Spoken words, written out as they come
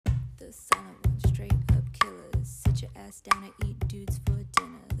the silent ones, straight up killers. Sit your ass down and eat dudes for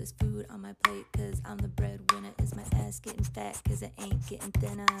dinner. There's food on my plate cause I'm the breadwinner. Is my ass getting fat cause it ain't getting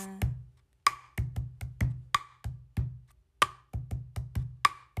thinner?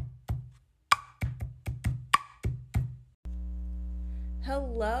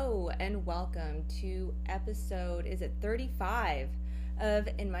 Hello and welcome to episode, is it 35 of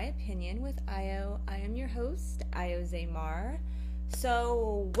In My Opinion with Io. I am your host, Io Zaymar.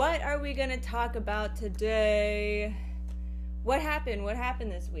 So what are we going to talk about today? What happened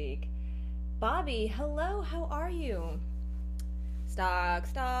this week? Bobby, hello, how are you?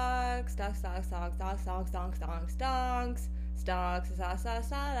 Stocks,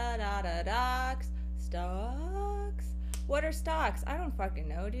 what are stocks? I don't fucking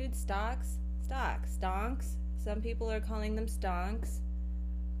know, dude. Stocks, stonks. Some people are calling them stonks.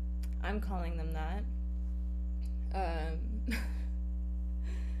 I'm calling them that.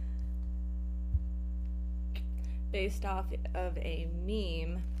 Based off of a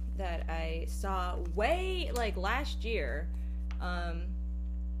meme that I saw way, last year.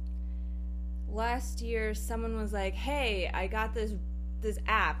 Last year, someone was like, hey, I got this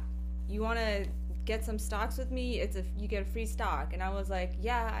app. You want to get some stocks with me? You get a free stock. And I was like,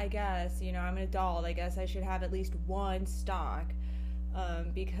 yeah, I guess, I'm an adult, I guess I should have at least one stock,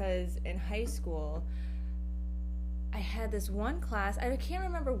 because in high school I had this one class, I can't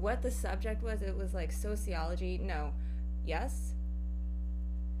remember what the subject was. It was like sociology,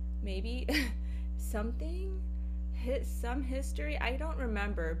 maybe some history, I don't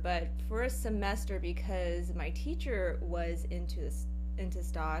remember, but for a semester, because my teacher was into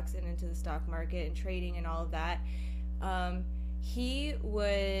stocks and into the stock market and trading and all of that, he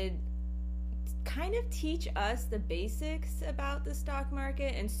would kind of teach us the basics about the stock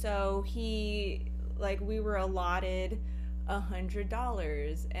market. And so we were allotted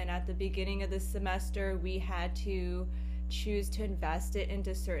 $100, and at the beginning of the semester we had to choose to invest it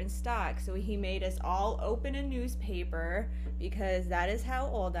into certain stocks. So he made us all open a newspaper, because that is how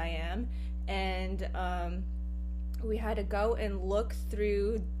old I am, and we had to go and look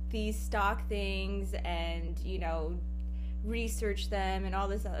through these stock things and, research them and all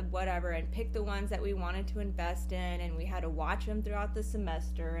this whatever, and pick the ones that we wanted to invest in, and we had to watch them throughout the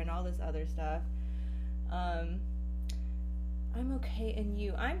semester and all this other stuff. I'm okay, and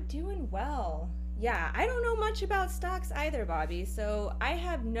you? I'm doing well. Yeah, I don't know much about stocks either, Bobby, so I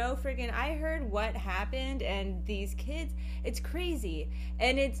have no friggin', I heard what happened, and these kids, it's crazy,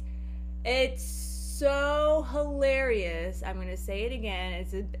 and it's so hilarious. I'm gonna say it again.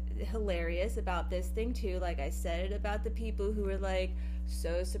 It's hilarious about this thing too. Like I said it about the people who were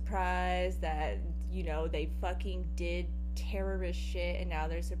so surprised that they fucking did terrorist shit, and now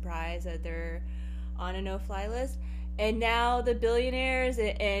they're surprised that they're on a no-fly list. And now the billionaires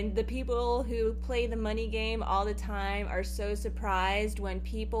and the people who play the money game all the time are so surprised when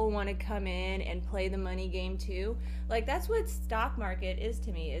people want to come in and play the money game too. That's what stock market is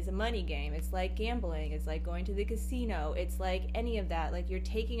to me, is a money game. It's like gambling. It's like going to the casino. It's like any of that. You're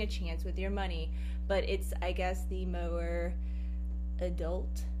taking a chance with your money, but it's, I guess, the more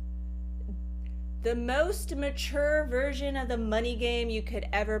adult, the most mature version of the money game you could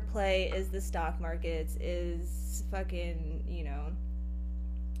ever play is the stock markets, is fucking,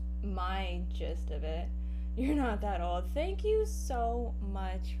 my gist of it. You're not that old. Thank you so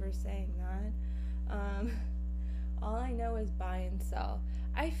much for saying that. All I know is buy and sell.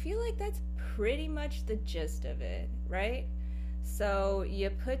 I feel like that's pretty much the gist of it, right? So you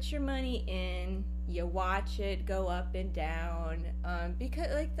put your money in, you watch it go up and down,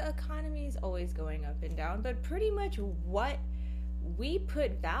 because the economy is always going up and down, but pretty much what we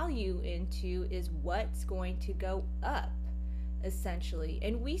put value into is what's going to go up, essentially.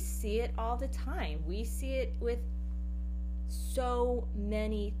 And we see it all the time. We see it with so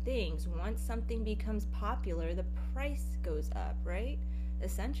many things. Once something becomes popular, the price goes up, right?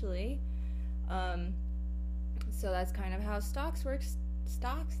 Essentially. So that's kind of how stocks work.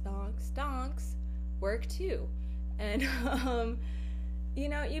 Stocks work too. And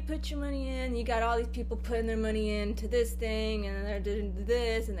you put your money in, you got all these people putting their money into this thing, and then they're doing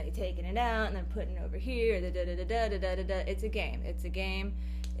this, and they're taking it out, and they're putting it over here, It's a game.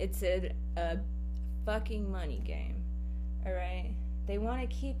 It's a fucking money game. Alright? They want to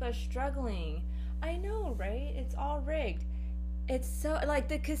keep us struggling. I know, right? It's all rigged. It's so,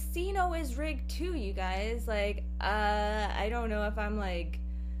 the casino is rigged too, you guys. I don't know if I'm,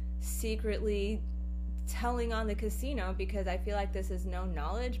 secretly telling on the casino, because I feel like this is known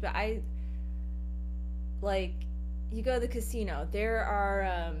knowledge, but you go to the casino, there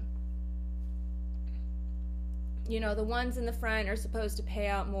are, the ones in the front are supposed to pay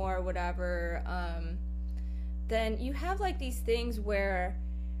out more, whatever. Then you have like these things where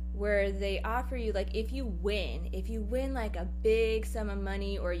they offer you, like, if you win like a big sum of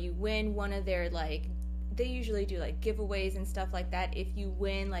money, or you win one of their, like, they usually do like giveaways and stuff like that. If you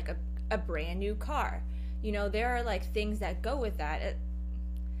win like a brand new car, there are like things that go with that.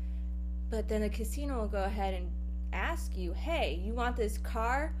 But then the casino will go ahead and ask you, hey, you want this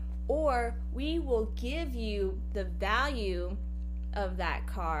car, or we will give you the value of that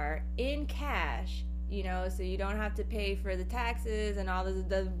car in cash, so you don't have to pay for the taxes and all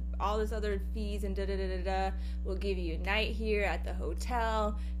this other fees and da-da-da-da-da. We'll give you a night here at the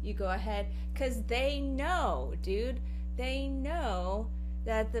hotel. You go ahead, because they know, dude. They know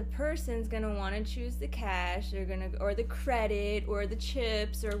that the person's going to want to choose the cash, or the credit, or the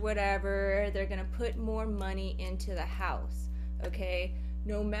chips, or whatever. They're going to put more money into the house, okay?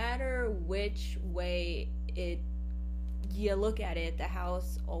 No matter which way you look at it, the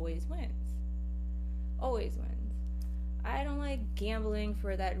house always wins. Always wins. I don't like gambling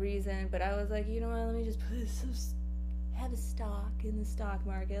for that reason, but I was like, you know what, let me just have a stock in the stock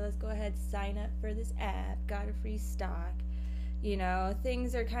market. Let's go ahead, sign up for this app, got a free stock.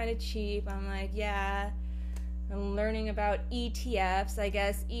 Things are kind of cheap. I'm like, yeah. I'm learning about ETFs. I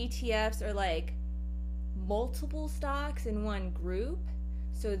guess ETFs are like multiple stocks in one group.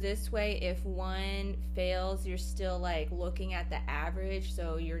 So this way, if one fails, you're still like looking at the average,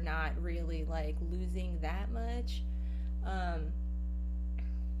 so you're not really like losing that much.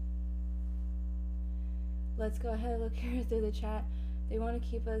 Let's go ahead and look here through the chat. They want to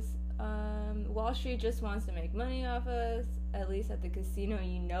keep us. Wall Street just wants to make money off us. At least at the casino,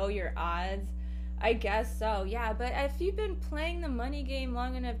 your odds. I guess so, yeah. But if you've been playing the money game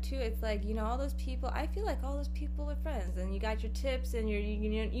long enough too, it's like, all those people, I feel like all those people are friends, and you got your tips, and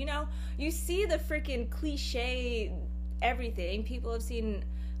you see the freaking cliche everything. People have seen,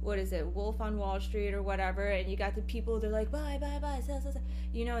 what is it, Wolf on Wall Street or whatever, and you got the people, they're like, buy, sell,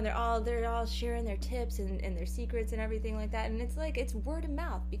 and they're all sharing their tips and their secrets and everything like that. And it's like, it's word of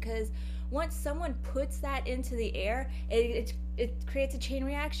mouth, because once someone puts that into the air, it creates a chain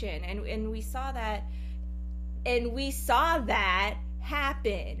reaction, and we saw that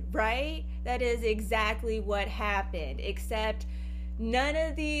happen, right? That is exactly what happened, except none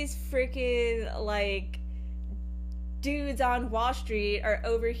of these freaking like dudes on Wall Street are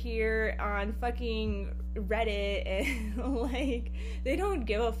over here on fucking Reddit, and like, they don't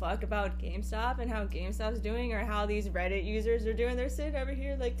give a fuck about GameStop and how GameStop's doing, or how these Reddit users are doing. They're sitting over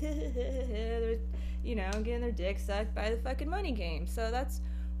here like, they're, getting their dick sucked by the fucking money game. So that's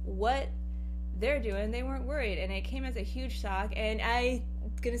what they're doing. They weren't worried, and it came as a huge shock. And I'm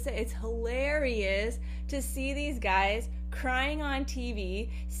gonna say, it's hilarious to see these guys crying on TV,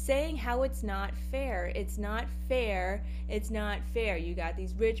 saying how it's not fair. It's not fair. It's not fair. You got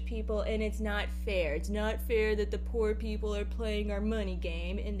these rich people, and it's not fair. It's not fair that the poor people are playing our money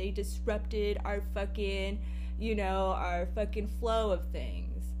game, and they disrupted our fucking, our fucking flow of things.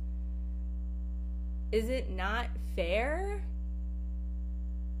 Is it not fair?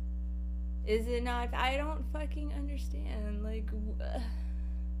 Is it not? I don't fucking understand. Like,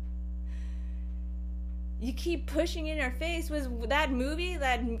 you keep pushing in our face. Was that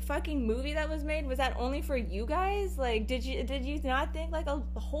fucking movie that was made, was that only for you guys? Like, did you not think like a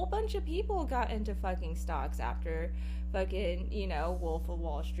whole bunch of people got into fucking stocks after fucking, Wolf of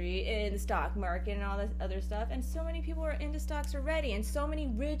Wall Street and the stock market and all this other stuff? And so many people are into stocks already, and so many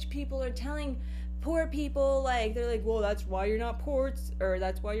rich people are telling poor people, like, they're like, well, that's why you're not poor, or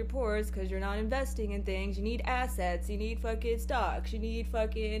that's why you're poor, is because you're not investing in things. You need assets, you need fucking stocks, you need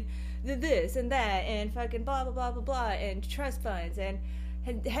fucking this and that, and fucking blah blah blah blah blah, and trust funds and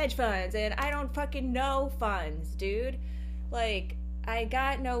hedge funds, and I don't fucking know funds, dude. Like, I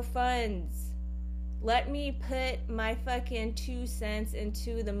got no funds. Let me put my fucking 2 cents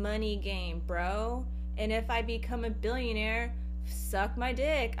into the money game, bro. And if I become a billionaire, suck my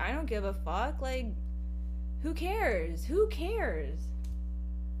dick. I don't give a fuck. Like, who cares? Who cares?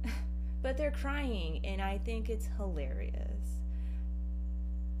 But they're crying, and I think it's hilarious.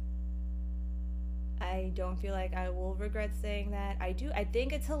 I don't feel like I will regret saying that. I do. I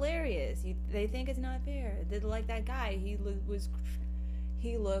think it's hilarious. They think it's not fair. Like that guy, he looked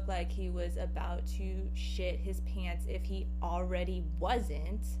like he was about to shit his pants if he already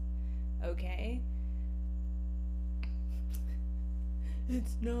wasn't. Okay?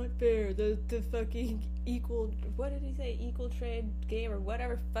 It's not fair. The fucking equal, what did he say? Equal trade game or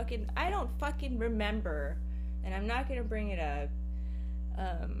whatever fucking, I don't fucking remember. And I'm not gonna bring it up.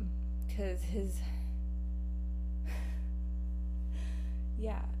 'Cause his,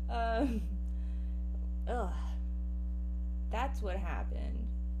 yeah. that's what happened.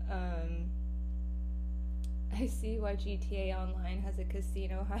 I see why GTA Online has a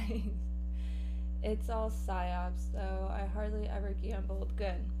casino heist. It's all psyops, though. I hardly ever gambled.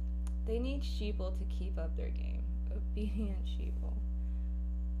 Good. They need sheeple to keep up their game. Obedient sheeple.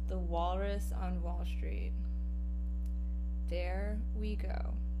 The walrus on Wall Street. There we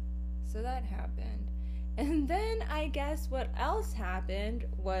go. So that happened. And then I guess what else happened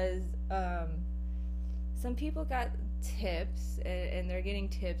was some people got tips, and they're getting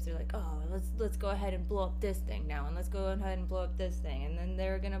tips. They're like, oh, let's go ahead and blow up this thing now, and let's go ahead and blow up this thing. And then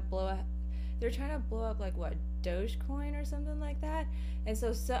they're trying to blow up like what, Dogecoin or something like that. And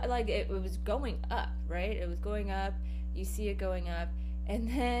so like it was going up, right? It was going up. You see it going up. And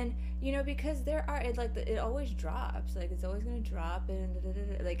then, because it always drops. Like, it's always going to drop, and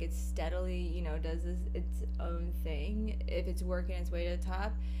like, it steadily, does its own thing if it's working its way to the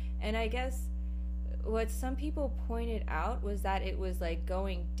top. And I guess what some people pointed out was that it was, like,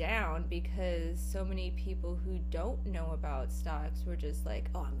 going down because so many people who don't know about stocks were just like,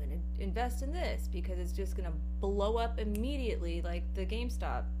 oh, I'm going to invest in this because it's just going to blow up immediately, like the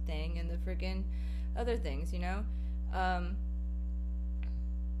GameStop thing and the freaking other things,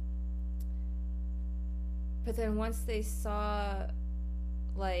 But then once they saw,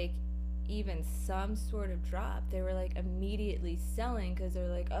 like, even some sort of drop, they were, like, immediately selling because they're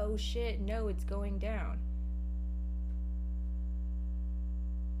like, oh, shit, no, it's going down.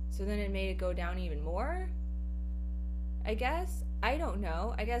 So then it made it go down even more? I guess? I don't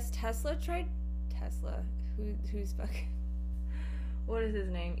know. I guess Tesla. Who's fucking... What is his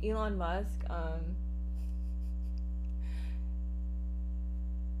name? Elon Musk.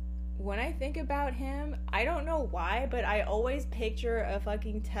 When I think about him, I don't know why, but I always picture a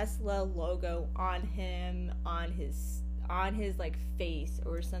fucking Tesla logo on him, on his like face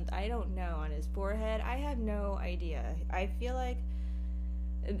or something. I don't know, on his forehead. I have no idea. I feel like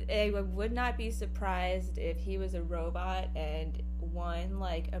I would not be surprised if he was a robot and one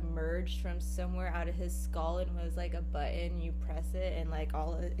like emerged from somewhere out of his skull and was like a button. You press it and like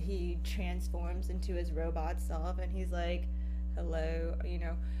he transforms into his robot self, and he's like, hello,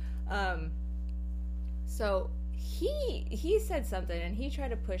 so he said something and he tried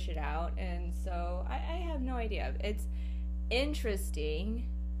to push it out, and so I have no idea. It's interesting.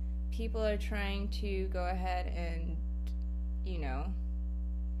 People are trying to go ahead and,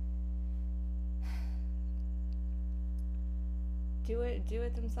 do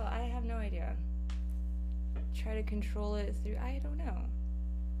it themselves. I have no idea. Try to control it through, I don't know.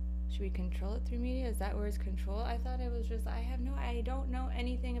 Should we control it through media? Is that where it's control? I thought it was just, I don't know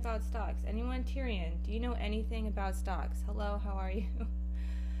anything about stocks. Anyone? Tyrion, do you know anything about stocks? Hello, how are you?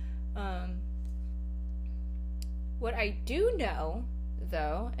 What I do know,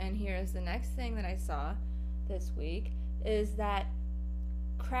 though, and here's the next thing that I saw this week, is that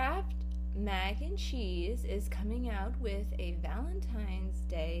Kraft Mac and Cheese is coming out with a Valentine's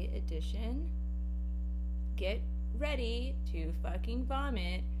Day edition. Get ready to fucking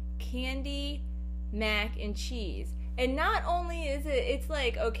vomit. Candy mac and cheese. And not only is it's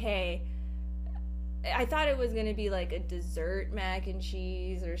like, okay, I thought it was gonna be like a dessert mac and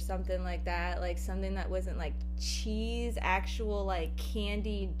cheese or something like that, like something that wasn't like cheese, actual like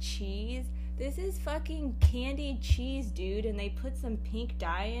candied cheese. This is fucking candied cheese, dude, and they put some pink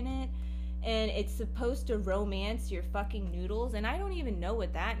dye in it, and it's supposed to romance your fucking noodles, and I don't even know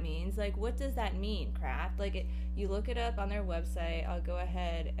what that means. Like, what does that mean, Kraft? Like, you look it up on their website. I'll go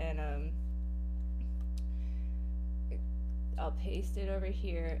ahead and I'll paste it over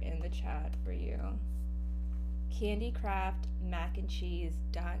here in the chat for you.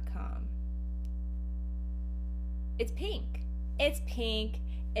 CandyCraftMacandCheese.com. It's pink. It's pink,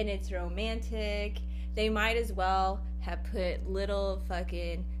 and it's romantic. They might as well have put little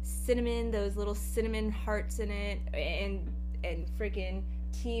fucking cinnamon, those little cinnamon hearts in it, and freaking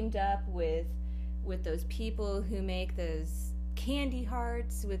teamed up with those people who make those candy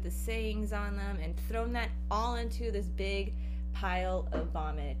hearts with the sayings on them, and thrown that all into this big pile of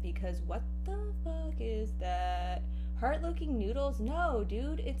vomit. Because what the fuck is that? Heart-looking noodles? No,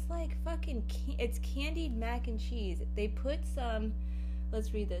 dude, it's like fucking it's candied mac and cheese. They put some,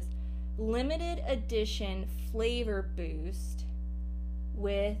 let's read this, limited edition flavor boost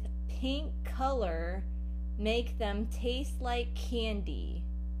with pink color, make them taste like candy.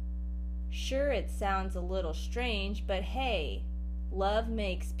 Sure, it sounds a little strange, but hey, love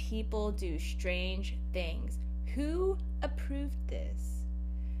makes people do strange things. Who approved this?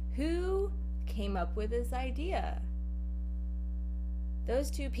 Who came up with this idea?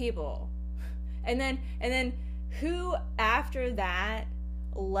 Those two people. And then who after that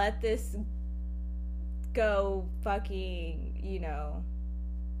let this go fucking,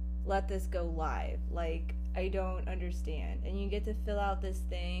 let this go live. Like, I don't understand. And you get to fill out this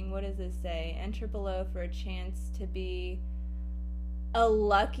thing. What does this say? Enter below for a chance to be a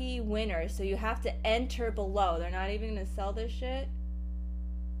lucky winner. So you have to enter below. They're not even going to sell this shit?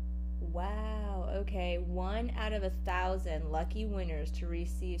 Wow. Okay. 1 out of 1,000 lucky winners to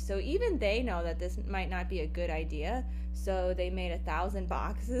receive. So even they know that this might not be a good idea. So they made 1,000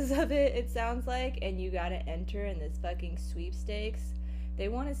 boxes of it, it sounds like. And you got to enter in this fucking sweepstakes. They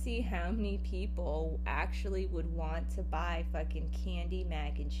want to see how many people actually would want to buy fucking candy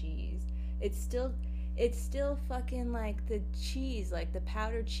mac and cheese. It's still fucking like the cheese, like the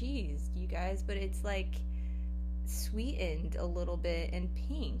powdered cheese, you guys, but it's like sweetened a little bit and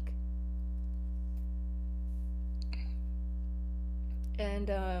pink.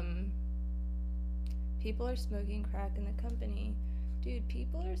 And people are smoking crack in the company. Dude,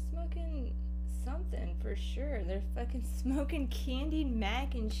 people are smoking something for sure. They're fucking smoking candied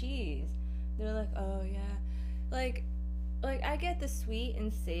mac and cheese. They're like, oh yeah, like I get the sweet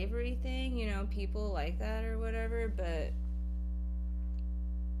and savory thing, people like that or whatever, but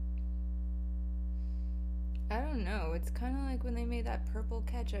I don't know. It's kind of like when they made that purple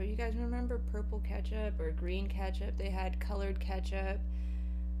ketchup. You guys remember purple ketchup or green ketchup? They had colored ketchup.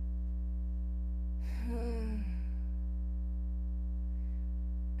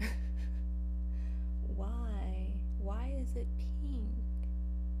 Why is it pink?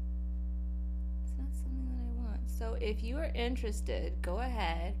 It's not something that I want. So if you are interested, go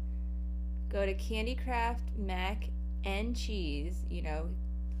ahead. Go to Candy Craft Mac and Cheese,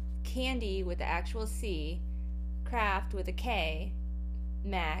 candy with the actual C, craft with a K,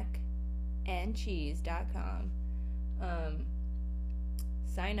 Mac and Cheese.com.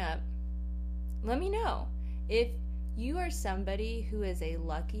 Sign up. Let me know if you are somebody who is a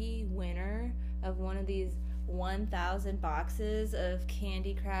lucky winner of one of these 1,000 boxes of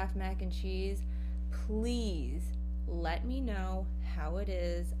Candy Craft Mac and Cheese. Please let me know how it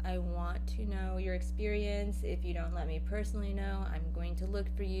is. I want to know your experience. If you don't let me personally know, I'm going to look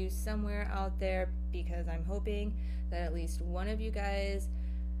for you somewhere out there, because I'm hoping that at least one of you guys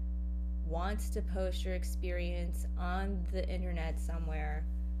wants to post your experience on the internet somewhere.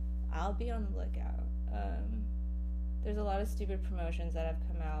 I'll be on the lookout. There's a lot of stupid promotions that have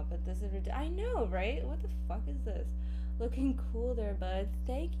come out, but this is I know, right? What the fuck is this? Looking cool there, bud.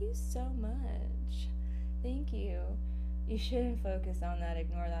 Thank you so much. Thank you. You shouldn't focus on that.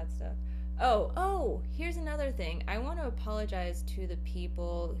 Ignore that stuff. Oh, here's another thing. I want to apologize to the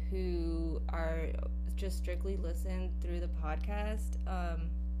people who are just strictly listen through the podcast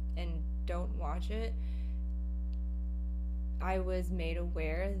and don't watch it. I was made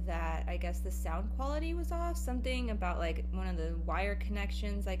aware that I guess the sound quality was off. Something about like one of the wire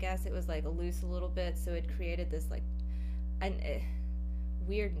connections, I guess it was like loose a little bit, so it created this like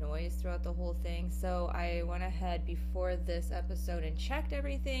weird noise throughout the whole thing. So I went ahead before this episode and checked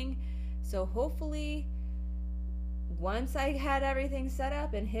everything. So hopefully once I had everything set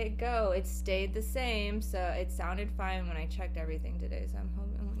up and hit go, it stayed the same. So it sounded fine when I checked everything today. So I'm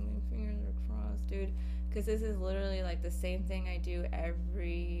hoping my fingers are crossed, dude. Because this is literally like the same thing I do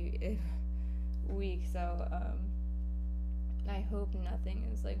every week. So I hope nothing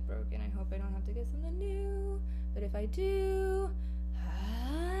is like broken. I hope I don't have to get something new. But if I do,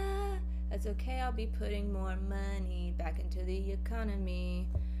 that's okay. I'll be putting more money back into the economy.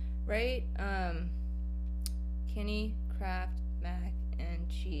 Right? Candy Craft Mac and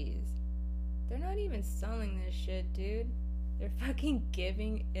Cheese. They're not even selling this shit, dude. They're fucking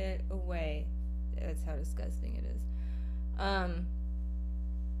giving it away. That's how disgusting it is.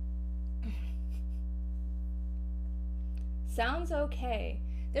 Sounds okay.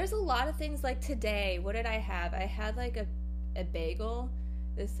 There's a lot of things like today. What did I have? I had like a bagel.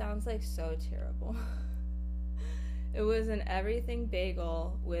 This sounds like so terrible. It was an everything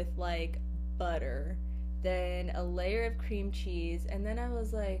bagel with like butter, then a layer of cream cheese, and then I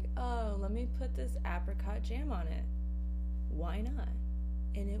was like, oh, let me put this apricot jam on it. Why not?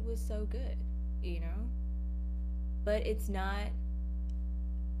 And it was so good. But it's not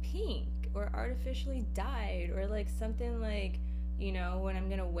pink or artificially dyed or like something like, when I'm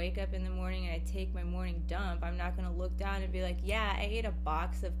gonna wake up in the morning and I take my morning dump, I'm not gonna look down and be like, yeah, I ate a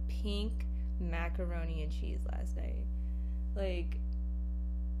box of pink macaroni and cheese last night. Like,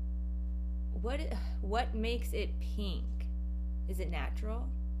 what makes it pink? Is it natural?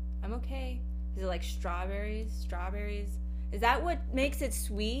 I'm okay. Is it like strawberries? Is that what makes it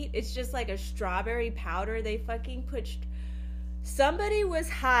sweet? It's just like a strawberry powder they fucking put. Somebody was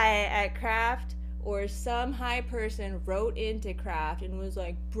high at Kraft, or some high person wrote into Kraft and was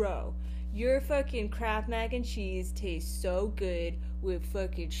like, bro, your fucking Kraft mac and cheese tastes so good with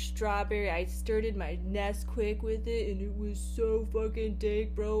fucking strawberry. I stirred my Nesquik with it and it was so fucking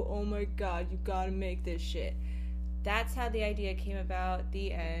dank, bro. Oh my god, you gotta make this shit. That's how the idea came about.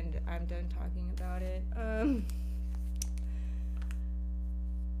 The end. I'm done talking about it.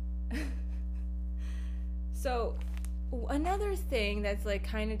 So another thing that's like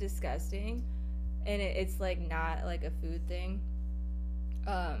kind of disgusting, and it's like not like a food thing.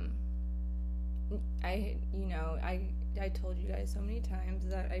 I told you guys so many times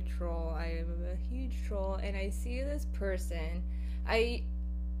that I troll. I am a huge troll, and I see this person. I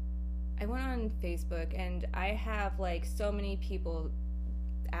went on Facebook, and I have like so many people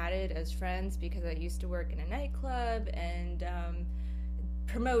added as friends because I used to work in a nightclub and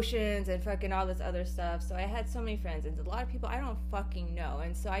promotions and fucking all this other stuff. So I had so many friends, and a lot of people I don't fucking know.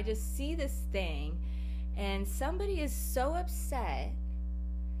 And so I just see this thing, and somebody is so upset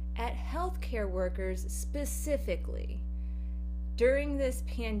at healthcare workers specifically during this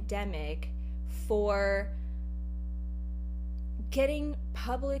pandemic for getting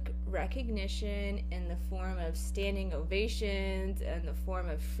public recognition in the form of standing ovations and the form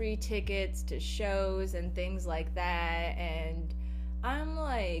of free tickets to shows and things like that. And I'm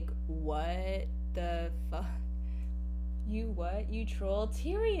like, what the fuck? You what? You troll?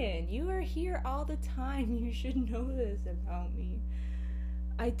 Tyrion, you are here all the time. You should know this about me.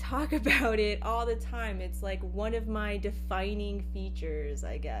 I talk about it all the time. It's like one of my defining features,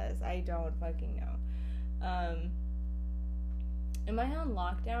 I guess. I don't fucking know. Am I on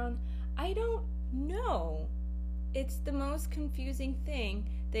lockdown? I don't know. It's the most confusing thing.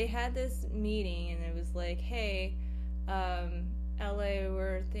 They had this meeting and it was like, hey, LA,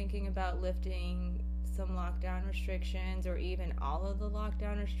 we're thinking about lifting some lockdown restrictions or even all of the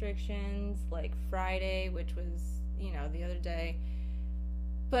lockdown restrictions, like Friday, which was, the other day.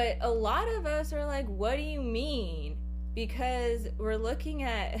 But a lot of us are like, what do you mean? Because we're looking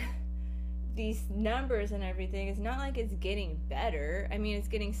at these numbers and everything. It's not like it's getting better. I mean, it's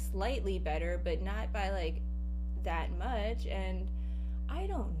getting slightly better, but not by like that much. And I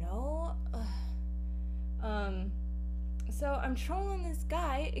don't know. So I'm trolling this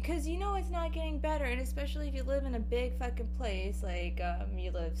guy because it's not getting better. And especially if you live in a big fucking place, like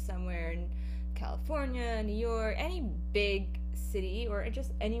you live somewhere in California, New York, any big city, or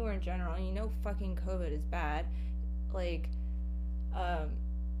just anywhere in general, fucking COVID is bad. Like,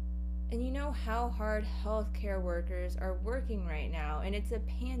 and how hard healthcare workers are working right now, and it's a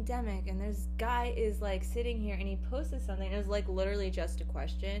pandemic, and this guy is like sitting here and he posted something, and it was like literally just a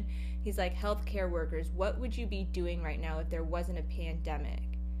question. He's like, healthcare workers, what would you be doing right now if there wasn't a pandemic?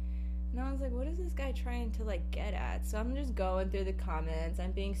 And I was like, what is this guy trying to like get at? So I'm just going through the comments.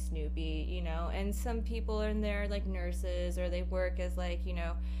 I'm being Snoopy, and some people are in there like nurses, or they work as like,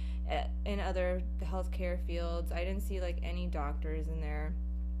 in other healthcare fields. I didn't see like any doctors in there.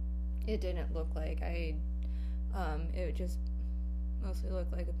 It didn't look like it just mostly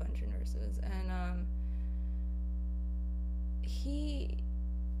looked like a bunch of nurses. And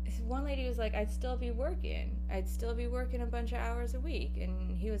one lady was like, I'd still be working a bunch of hours a week.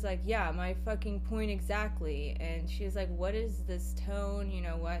 And he was like, yeah, my fucking point exactly. And she was like, what is this tone?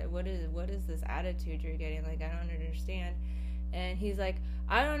 What is this attitude you're getting? Like, I don't understand. And he's like,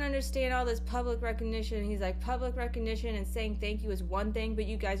 I don't understand all this public recognition. He's like, public recognition and saying thank you is one thing, but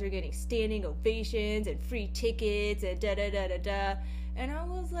you guys are getting standing ovations and free tickets and da-da-da-da-da. And I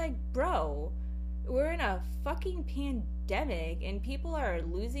was like, bro, we're in a fucking pandemic and people are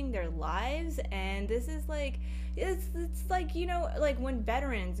losing their lives, and this is like, it's like, like when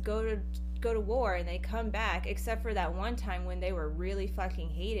veterans go to war and they come back, except for that one time when they were really fucking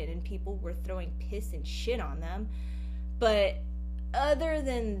hated and people were throwing piss and shit on them. But other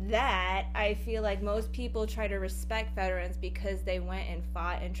than that, I feel like most people try to respect veterans because they went and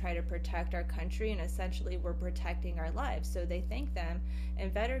fought and tried to protect our country, and essentially were protecting our lives. So they thank them,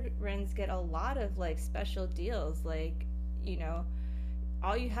 and veterans get a lot of like special deals. Like,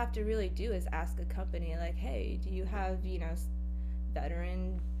 all you have to really do is ask a company like, hey, do you have,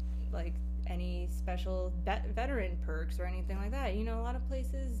 veteran, like any special veteran perks or anything like that? A lot of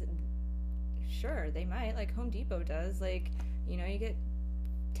places, sure, they might, like Home Depot does, like, you get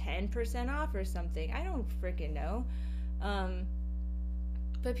 10% off or something. I don't freaking know.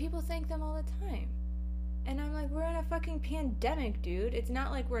 But people thank them all the time. And I'm like, we're in a fucking pandemic, dude. It's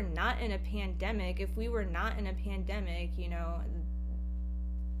not like we're not in a pandemic. If we were not in a pandemic,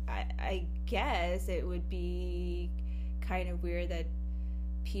 I guess it would be kind of weird that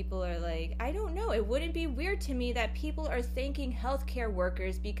people are like, I don't know, it wouldn't be weird to me that people are thanking healthcare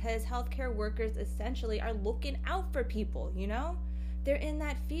workers, because healthcare workers essentially are looking out for people, they're in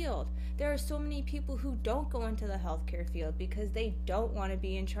that field. There are so many people who don't go into the healthcare field because they don't want to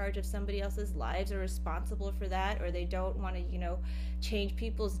be in charge of somebody else's lives or responsible for that, or they don't want to, change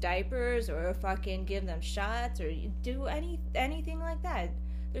people's diapers or fucking give them shots or do anything like that.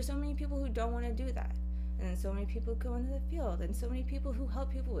 There's so many people who don't want to do that. And then so many people go into the field, and so many people who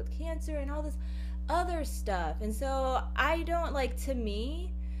help people with cancer and all this other stuff. And so I don't, to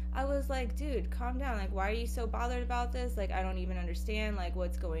me, I was like, dude, calm down. Like, why are you so bothered about this? Like, I don't even understand,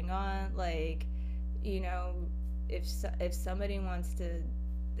 what's going on. Like, if somebody wants to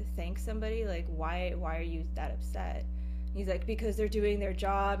thank somebody, why are you that upset? He's like, because they're doing their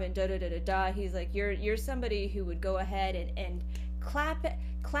job and da-da-da-da-da. He's like, you're somebody who would go ahead and clap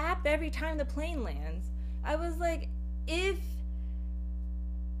every time the plane lands. I was like, if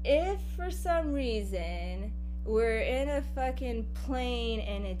for some reason we're in a fucking plane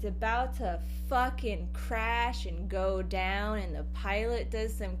and it's about to fucking crash and go down and the pilot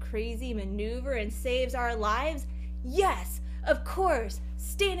does some crazy maneuver and saves our lives, yes, of course,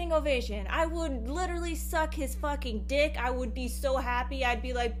 standing ovation. I would literally suck his fucking dick. I would be so happy. I'd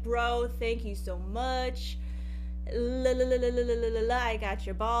be like, bro, thank you so much. La la la la la la la la. I got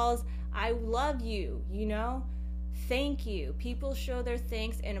your balls. I love you, Thank you. People show their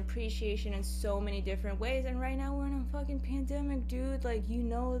thanks and appreciation in so many different ways. And right now we're in a fucking pandemic, dude.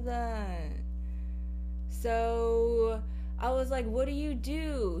 That. So I was like, what do you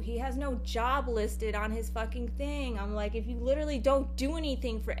do? He has no job listed on his fucking thing. I'm like, if you literally don't do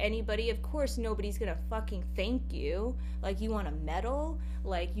anything for anybody, of course nobody's gonna fucking thank you. You want a medal?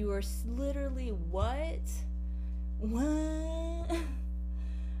 You are literally what? What?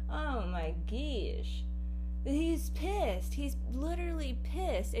 Oh my gosh. He's pissed. He's literally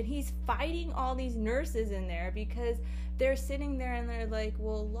pissed. And he's fighting all these nurses in there because they're sitting there and they're like,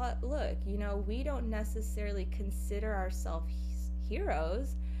 well, look, we don't necessarily consider ourselves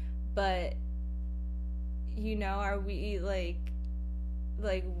heroes, but, are we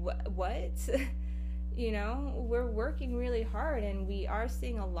what? We're working really hard and we are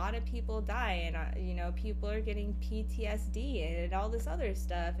seeing a lot of people die and, people are getting PTSD and all this other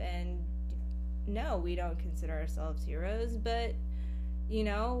stuff. And no, we don't consider ourselves heroes, but,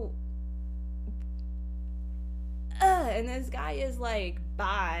 and this guy is like,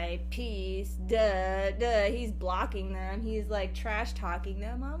 bye, peace, duh, he's blocking them, he's trash talking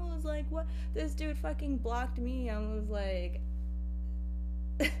them. I was like, what? This dude fucking blocked me. I was like,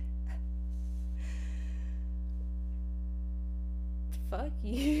 fuck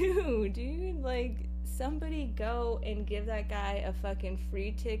you, dude. Somebody go and give that guy a fucking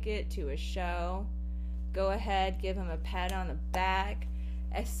free ticket to a show. Go ahead, give him a pat on the back.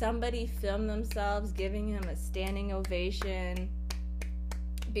 If somebody film themselves giving him a standing ovation,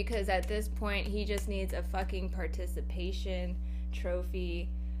 because at this point he just needs a fucking participation trophy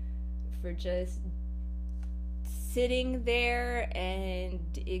for just sitting there and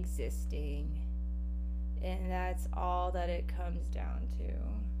existing. And that's all that it comes down to.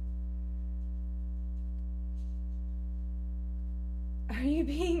 Are you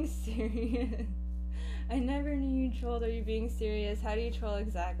being serious? I never knew you trolled. Are you being serious? How do you troll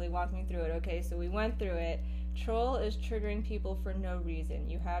exactly? Walk me through it. Okay, so we went through it. Troll is triggering people for no reason.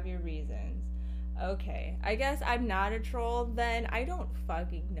 You have your reasons. Okay, I guess I'm not a troll then. I don't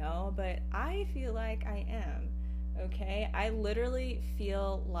fucking know, but I feel like I am. Okay, I literally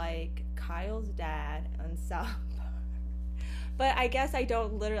feel like Kyle's dad on South Park. But I guess I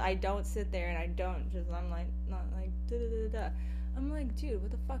don't sit there and I'm like, not like, da-da-da-da. I'm like, dude,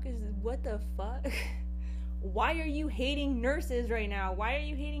 what the fuck? Why are you hating nurses right now? Why are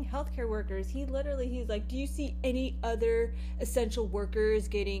you hating healthcare workers? He's like, do you see any other essential workers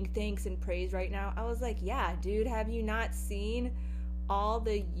getting thanks and praise right now? I was like, yeah, dude, have you not seen all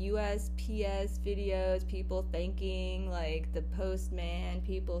the USPS videos, people thanking, the postman,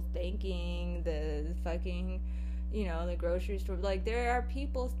 people thanking the fucking, the grocery store? There are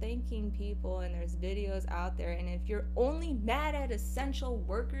people thanking people, and there's videos out there, and if you're only mad at essential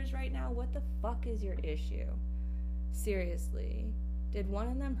workers right now, what the fuck is your issue? Seriously. Did one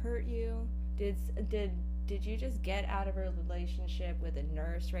of them hurt you? Did you just get out of a relationship with a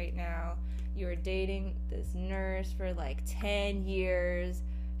nurse right now? You were dating this nurse for 10 years.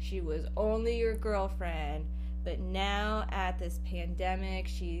 She was only your girlfriend. But now at this pandemic,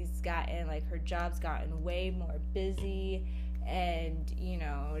 she's gotten, her job's gotten way more busy. And,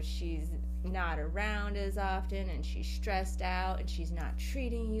 she's not around as often. And she's stressed out. And she's not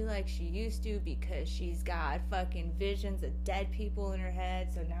treating you like she used to because she's got fucking visions of dead people in her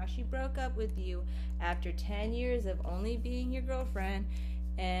head. So now she broke up with you after 10 years of only being your girlfriend.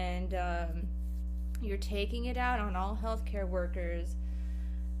 And You're taking it out on all healthcare workers.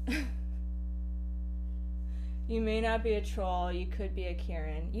 You may not be a troll, you could be a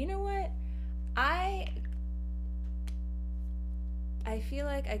Karen. You know what? I feel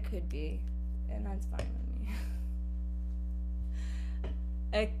like I could be, and that's fine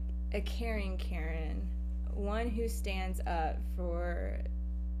with me. A caring Karen, one who stands up for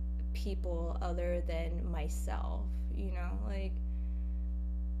people other than myself, you know, like,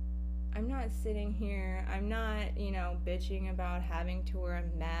 I'm not sitting here, I'm not, you know, bitching about having to wear a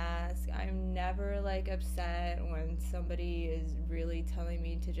mask. I'm never, like, upset when somebody is really telling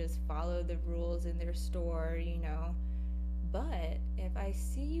me to just follow the rules in their store, you know. But if I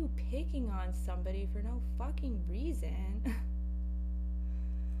see you picking on somebody for no fucking reason,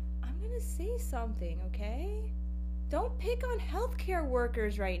 I'm gonna say something, okay? Don't pick on healthcare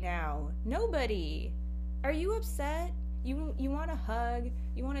workers right now. Nobody. Are you upset? You want a hug?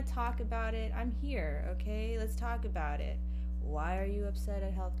 You want to talk about it? I'm here, okay? Let's talk about it. Why are you upset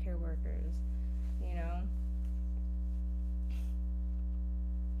at healthcare workers? You know?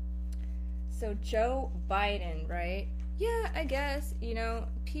 So Joe Biden, right? Yeah, I guess, you know,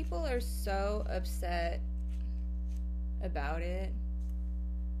 people are so upset about it.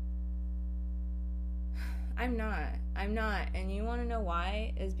 I'm not. And you want to know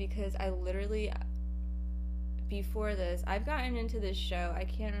why? Is because I literally, before this, I've gotten into this show. I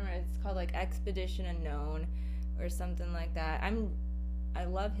can't remember. It's called like Expedition Unknown or something like that. I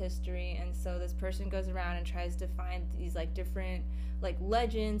love history, and so this person goes around and tries to find these like different like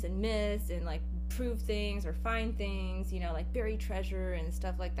legends and myths and like prove things or find things, you know, like buried treasure and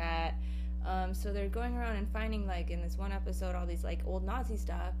stuff like that. So they're going around and finding, like, in this one episode, all these like old Nazi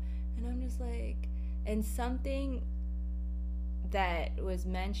stuff, and I'm just like, and something that was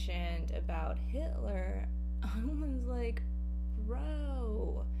mentioned about Hitler, I was like,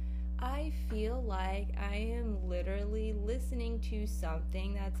 bro, I feel like I am literally listening to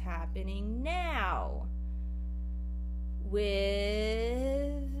something that's happening now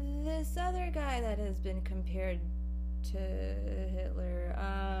with this other guy that has been compared to Hitler.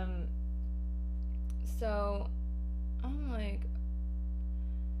 So I'm like,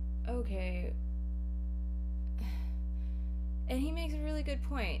 okay. And he makes a really good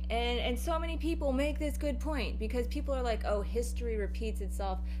point. And so many people make this good point because people are like, oh, history repeats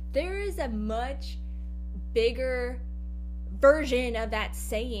itself. There is a much bigger version of that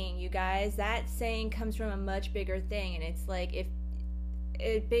saying, you guys. That saying comes from a much bigger thing. And it's like, if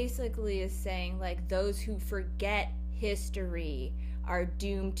it basically is saying, like, those who forget history are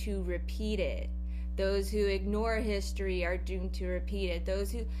doomed to repeat it. Those who ignore history are doomed to repeat it.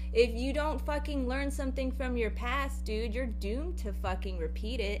 Those who, if you don't fucking learn something from your past, dude, you're doomed to fucking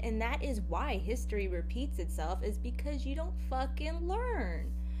repeat it. And that is why history repeats itself, is because you don't fucking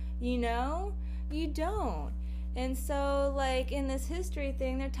learn. You know? You don't. And so, like, in this history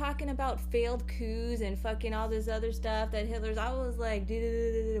thing, they're talking about failed coups and fucking all this other stuff that Hitler's, I was like,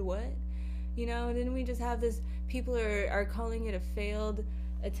 what? You know, didn't we just have this, people are calling it a failed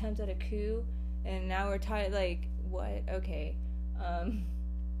attempt at a coup? And now we're tired, like, what? Okay.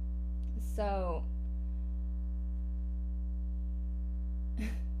 So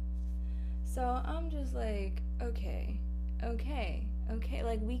I'm just like, okay.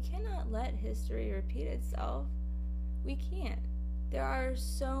 Like, we cannot let history repeat itself. We can't. There are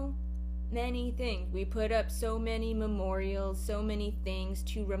so many things. We put up so many memorials, so many things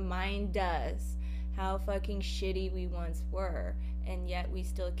to remind us how fucking shitty we once were. And yet we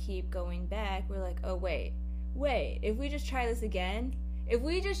still keep going back. We're like, oh, wait, if we just try this again,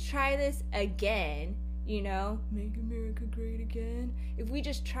 you know, make America great again, if we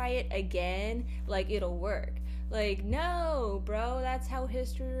just try it again, like, it'll work. Like, no, bro, that's how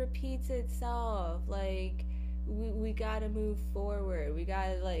history repeats itself. Like, we gotta move forward. We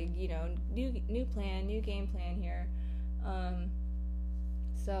gotta, like, you know, new plan, new game plan here.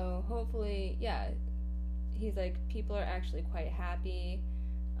 So hopefully, yeah, he's like, people are actually quite happy.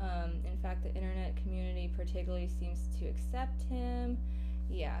 In fact, the internet community particularly seems to accept him.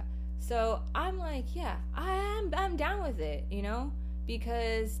 Yeah. So I'm like, yeah, I'm down with it, you know?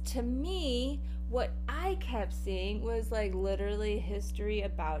 Because to me, what I kept seeing was like literally history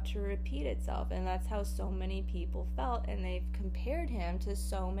about to repeat itself. And that's how so many people felt. And they've compared him to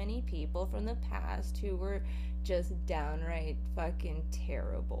so many people from the past who were just downright fucking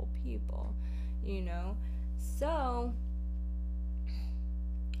terrible people, you know? So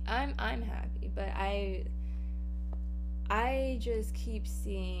I'm happy, but I just keep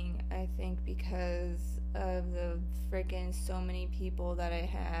seeing, I think because of the freaking so many people that I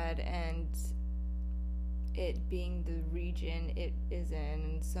had, and it being the region it is in,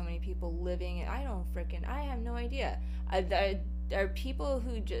 and so many people living it. I have no idea. There are people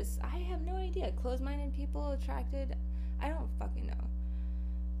who just, I have no idea. Closed-minded people attracted, I don't fucking know.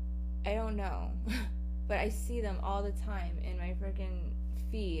 I don't know. But I see them all the time in my freaking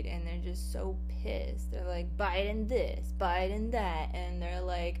feed, and they're just so pissed. They're like, Biden this, Biden that, and they're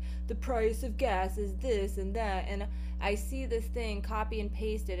like, the price of gas is this and that, and I see this thing copy and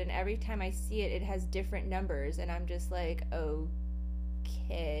pasted, and every time I see it, it has different numbers, and I'm just like,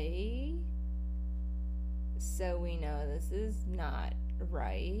 okay, so we know this is not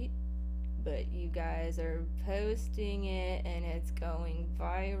right, but you guys are posting it and it's going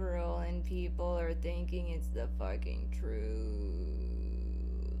viral and people are thinking it's the fucking truth.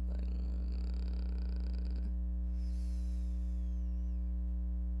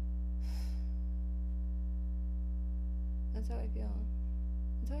 That's how I feel.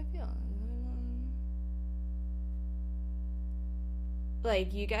 That's how I feel.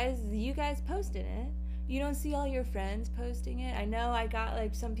 Like, you guys posted it. You don't see all your friends posting it. I know I got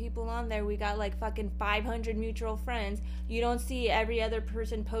like some people on there. We got like fucking 500 mutual friends. You don't see every other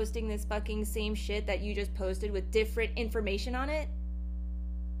person posting this fucking same shit that you just posted with different information on it.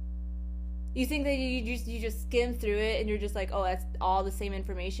 You think that you just skim through it and you're just like, oh, that's all the same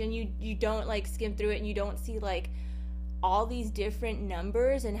information. You don't like skim through it and you don't see like all these different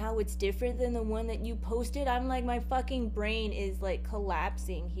numbers and how it's different than the one that you posted. I'm like, my fucking brain is like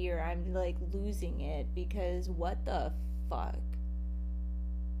collapsing here. I'm like losing it because what the fuck?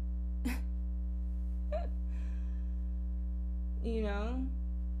 You know?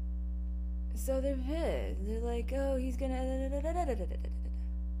 So they're pissed. They're like, oh, he's gonna...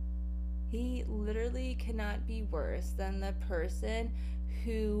 He literally cannot be worse than the person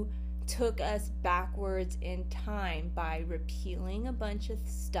who took us backwards in time by repealing a bunch of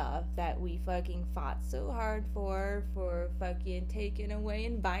stuff that we fucking fought so hard for fucking taking away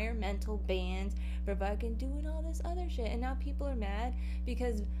environmental bans, for fucking doing all this other shit. And now people are mad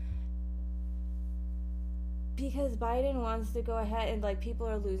because Biden wants to go ahead and like people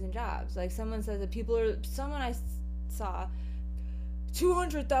are losing jobs. Like someone says that someone I saw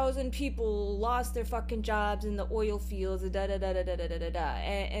 200,000 people lost their fucking jobs in the oil fields, da da da da da da da da.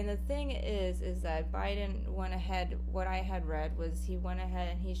 And the thing is that Biden went ahead. What I had read was he went ahead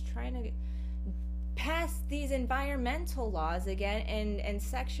and he's trying to pass these environmental laws again and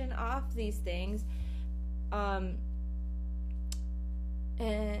section off these things, and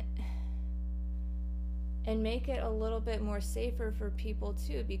make it a little bit more safer for people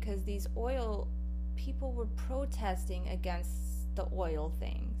too, because these oil people were protesting against the oil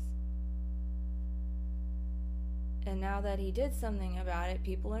things. And now that he did something about it,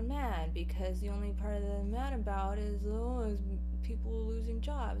 people are mad because the only part that they're mad about is people losing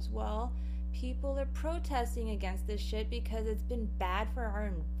jobs. Well, people are protesting against this shit because it's been bad for our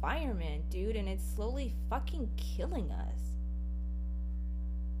environment, dude, and it's slowly fucking killing us.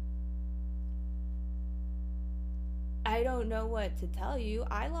 I don't know what to tell you.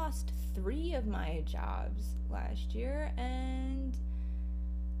 I lost 3 of my jobs last year, and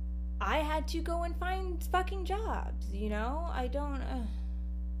I had to go and find fucking jobs, you know? I don't...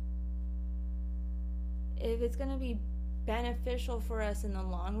 If it's gonna be beneficial for us in the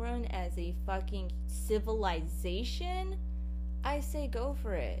long run as a fucking civilization, I say go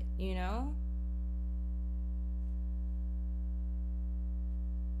for it, you know?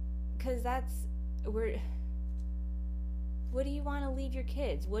 Because what do you want to leave your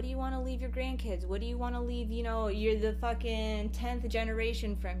kids? What do you want to leave your grandkids? What do you want to leave, you're the fucking 10th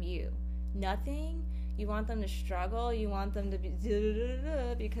generation from you? Nothing? You want them to struggle? You want them to be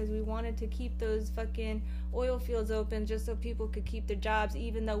because we wanted to keep those fucking oil fields open just so people could keep their jobs,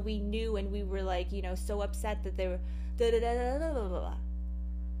 even though we knew and we were like, so upset that they were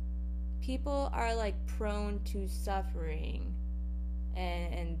people are like prone to suffering,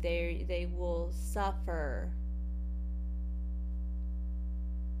 and they will suffer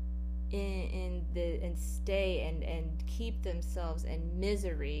and stay and keep themselves in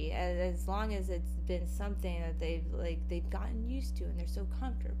misery as long as it's been something that they've gotten used to and they're so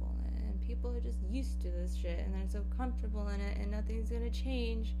comfortable in it. And people are just used to this shit and they're so comfortable in it, and nothing's gonna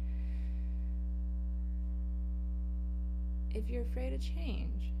change if you're afraid of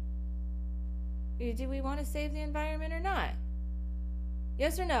change. Do we want to save the environment or not?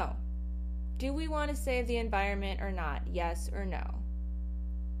 Yes or no? Do we want to save the environment or not? Yes or no?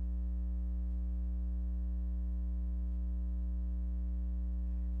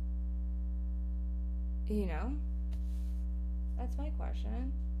 That's my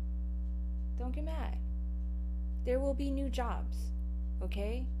question. Don't get mad. There will be new jobs,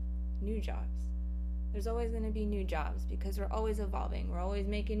 okay? New jobs. There's always going to be new jobs because we're always evolving. We're always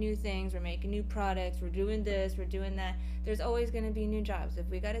making new things. We're making new products. We're doing this. We're doing that. There's always going to be new jobs. If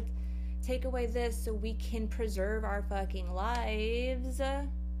we got to take away this so we can preserve our fucking lives,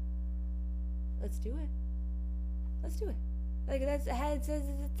 let's do it. Let's do it. Like, it's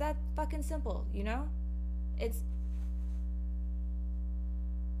that fucking simple, you know?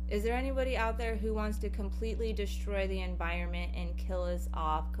 Is there anybody out there who wants to completely destroy the environment and kill us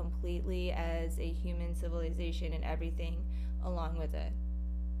off completely as a human civilization and everything along with it?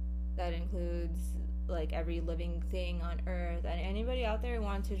 That includes, like, every living thing on Earth. And anybody out there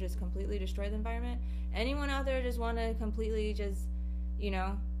want to just completely destroy the environment? Anyone out there just want to completely just, you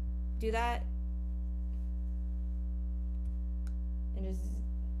know, do that? And just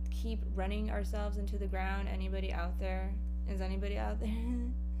keep running ourselves into the ground? Anybody out there? Is anybody out there?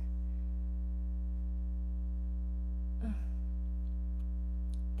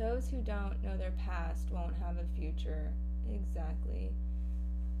 Those who don't know their past won't have a future. Exactly.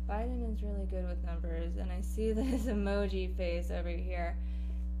 Biden is really good with numbers, and I see this emoji face over here.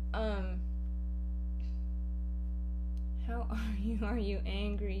 How are you? Are you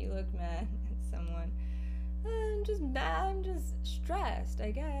angry? You look mad at someone. I'm just mad. I'm just stressed, I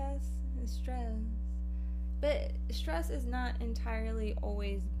guess. Stress. But stress is not entirely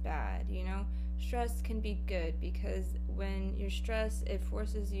always bad, you know? Stress can be good because when you're stressed, it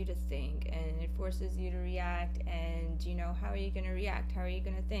forces you to think and it forces you to react. And, you know, how are you going to react? How are you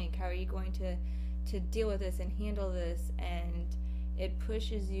going to think? How are you going to deal with this and handle this? And it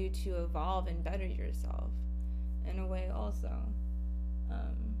pushes you to evolve and better yourself in a way also.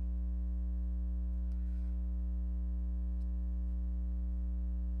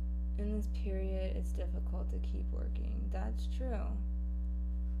 In this period, it's difficult to keep working. That's true.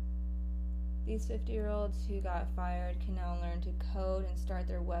 These 50-year-olds who got fired can now learn to code and start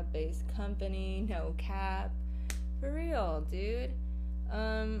their web-based company. No cap. For real, dude.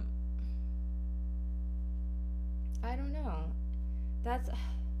 I don't know. That's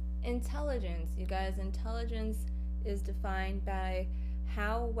intelligence, you guys. Intelligence is defined by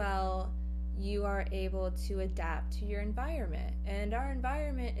how well you are able to adapt to your environment. And our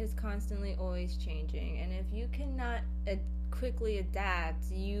environment is constantly always changing. And if you cannot quickly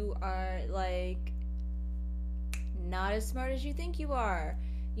adapt, you are, like, not as smart as you think you are.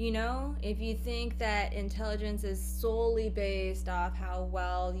 You know, if you think that intelligence is solely based off how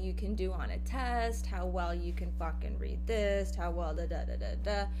well you can do on a test, how well you can fucking read this, how well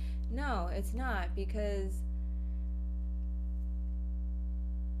da-da-da-da-da. No, it's not, because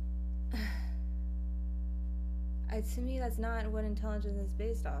to me, that's not what intelligence is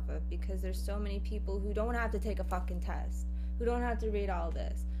based off of, because there's so many people who don't have to take a fucking test, who don't have to read all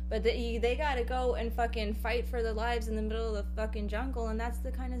this, but they gotta go and fucking fight for their lives in the middle of the fucking jungle, and that's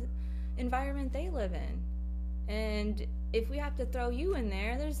the kind of environment they live in. And if we have to throw you in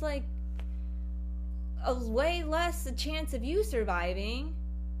there, there's like a way less a chance of you surviving,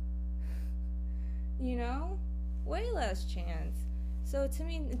 you know? Way less chance. So to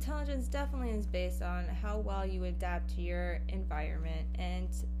me, intelligence definitely is based on how well you adapt to your environment. And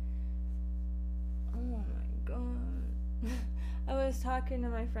oh my god, I was talking to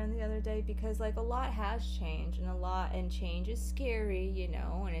my friend the other day, because like a lot has changed, and change is scary, you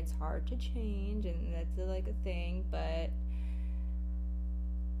know, and it's hard to change, and that's like a thing. But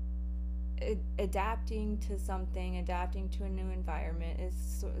adapting to something, adapting to a new environment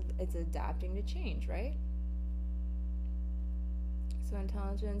it's adapting to change, right? So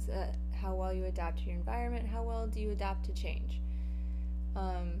intelligence, how well you adapt to your environment, how well do you adapt to change?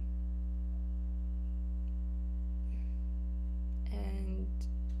 And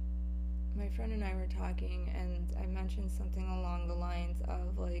my friend and I were talking, and I mentioned something along the lines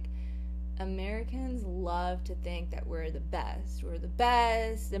of, like, Americans love to think that we're the best. We're the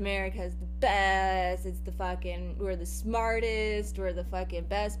best. America's the best. We're the smartest. We're the fucking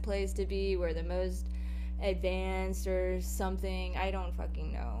best place to be. We're the most advanced or something. I don't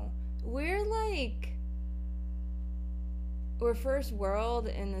fucking know. We're first world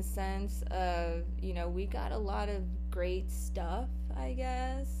in the sense of, you know, we got a lot of great stuff, I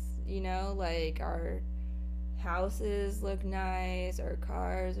guess. You know, like our houses look nice, our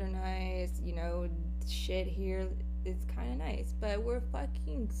cars are nice, you know, shit here is kind of nice. But we're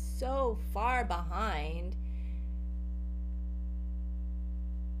fucking so far behind.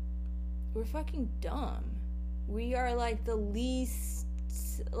 We're fucking dumb. We are like the least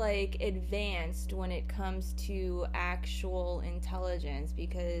like advanced when it comes to actual intelligence,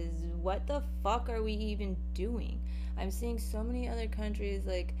 because what the fuck are we even doing? I'm seeing so many other countries,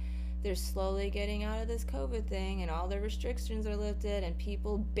 like they're slowly getting out of this COVID thing, and all the restrictions are lifted, and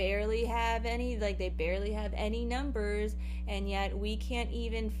people barely have any, like, they barely have any numbers, and yet we can't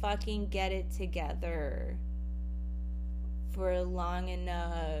even fucking get it together for long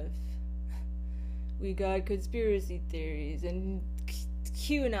enough. We got conspiracy theories and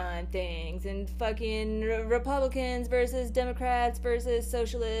QAnon things and fucking Republicans versus Democrats versus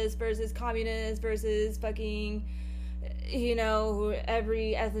socialists versus communists versus fucking, you know,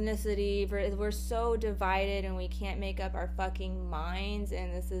 every ethnicity. We're so divided and we can't make up our fucking minds,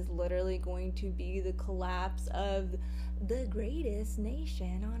 and this is literally going to be the collapse of the greatest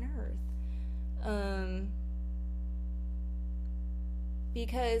nation on earth.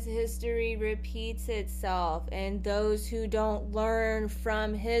 Because history repeats itself, and those who don't learn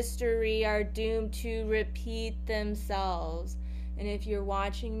from history are doomed to repeat themselves. And if you're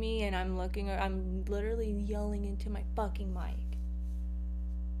watching me and I'm literally yelling into my fucking mic.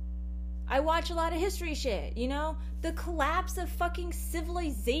 I watch a lot of history shit, you know? The collapse of fucking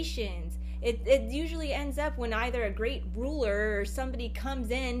civilizations. It usually ends up when either a great ruler or somebody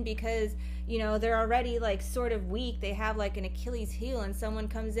comes in because, you know, they're already like sort of weak. They have like an Achilles heel, and someone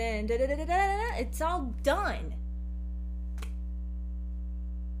comes in and it's all done.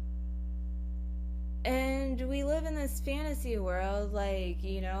 And we live in this fantasy world, like,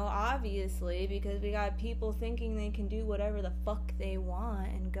 you know, obviously, because we got people thinking they can do whatever the fuck they want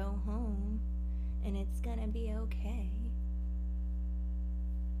and go home, and it's gonna be okay.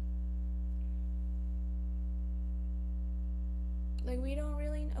 Like, we're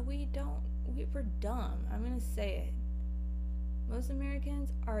dumb. I'm gonna say it. Most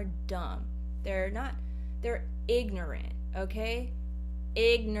Americans are dumb. They're ignorant, okay?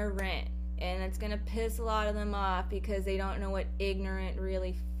 Ignorant. And it's gonna piss a lot of them off because they don't know what ignorant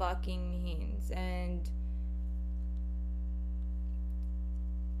really fucking means. And,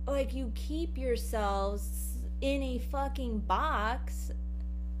 like, you keep yourselves in a fucking box,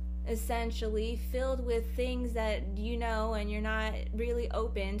 essentially, filled with things that you know, and you're not really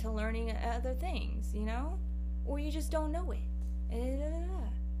open to learning other things, you know? Or you just don't know it.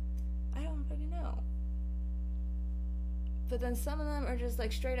 I don't fucking know. But then some of them are just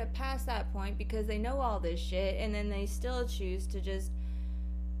like straight up past that point because they know all this shit, and then they still choose to just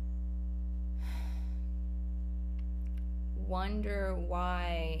wonder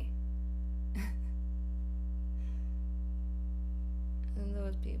why. And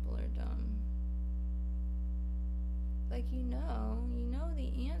those people are dumb. Like, you know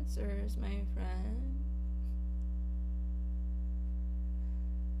the answers, my friend.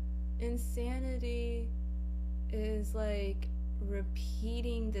 Insanity is like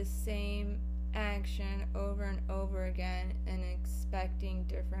repeating the same action over and over again and expecting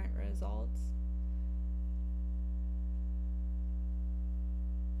different results.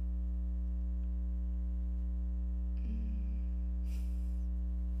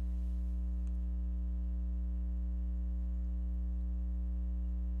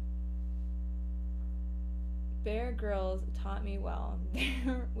 Bear Grylls taught me well.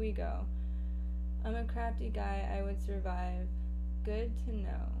 There we go. I'm a crafty guy. I would survive. Good to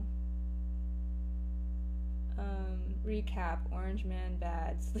know. Recap. Orange Man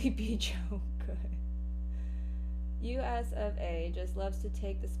bad. Sleepy Joe good. US of A just loves to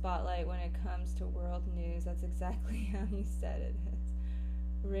take the spotlight when it comes to world news. That's exactly how he said it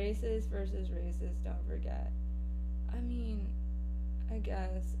is. Racist versus racist, don't forget. I mean, I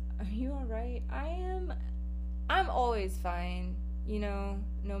guess. Are you alright? I'm always fine. You know,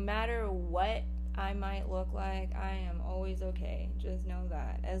 no matter what I might look like, I am always okay. Just know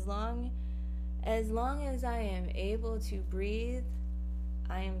that. As long as I am able to breathe,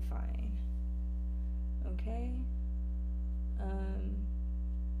 I am fine. Okay?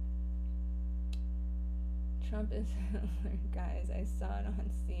 Trump is Hitler, guys. I saw it on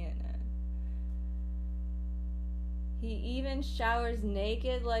CNN. He even showers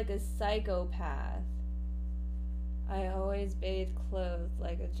naked like a psychopath. I always bathe clothed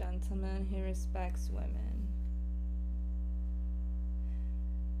like a gentleman who respects women.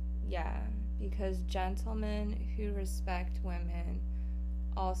 Yeah, because gentlemen who respect women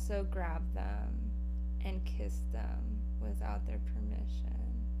also grab them and kiss them without their permission.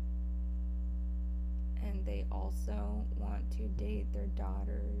 And they also want to date their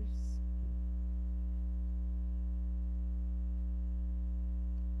daughters.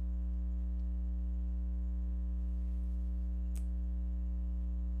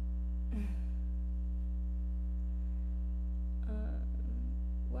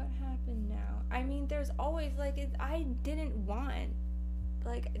 What happened now? I mean, there's always, like, I didn't want,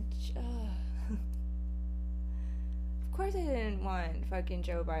 like, of Of course I didn't want fucking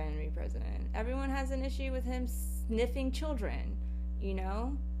Joe Biden to be president. Everyone has an issue with him sniffing children, you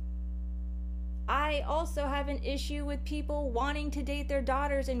know? I also have an issue with people wanting to date their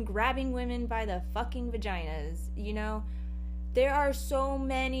daughters and grabbing women by the fucking vaginas, you know? There are so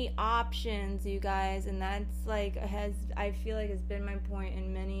many options, you guys, and that's like I feel like has been my point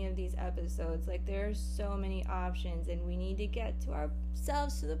in many of these episodes. Like, there are so many options, and we need to get to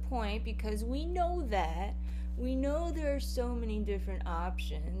ourselves to the point, because we know there are so many different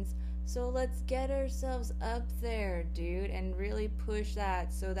options. So let's get ourselves up there, dude, and really push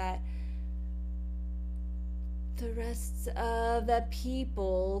that so that the rest of the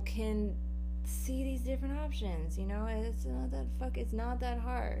people can see these different options, you know? It's not that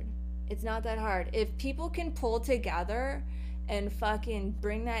hard. It's not that hard. If people can pull together and fucking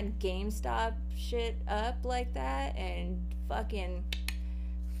bring that GameStop shit up like that and fucking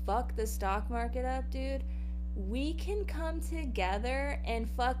fuck the stock market up, dude, we can come together and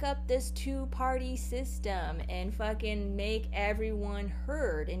fuck up this two-party system and fucking make everyone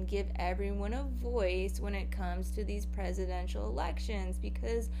heard and give everyone a voice when it comes to these presidential elections,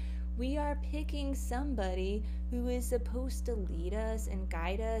 because we are picking somebody who is supposed to lead us and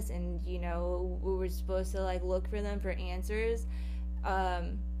guide us, and, you know, we're supposed to, like, look for them for answers.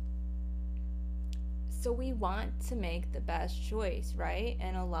 So we want to make the best choice, right?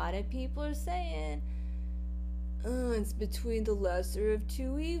 And a lot of people are saying, oh, it's between the lesser of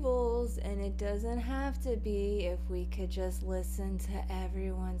two evils, and it doesn't have to be if we could just listen to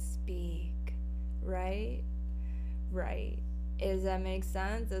everyone speak, right? Right. Does that make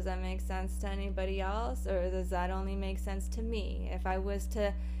sense? Does that make sense to anybody else, or does that only make sense to me? If I was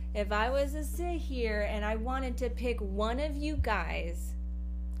to sit here and I wanted to pick one of you guys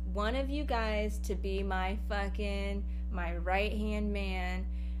to be my right hand man,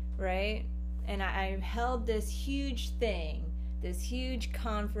 right? And I held this huge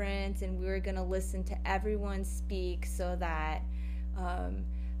conference, and we were gonna listen to everyone speak so that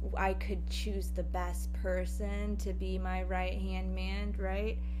I could choose the best person to be my right-hand man,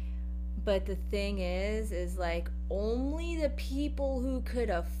 right? But the thing is like, only the people who could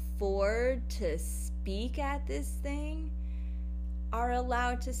afford to speak at this thing are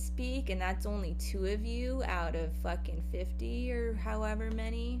allowed to speak, and that's only 2 of you out of fucking 50 or however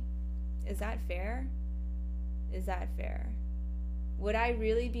many. Is that fair? Is that fair? Would I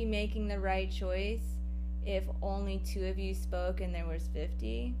really be making the right choice if only 2 of you spoke and there was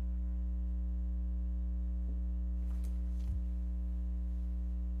 50?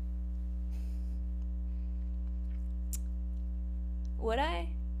 Would I?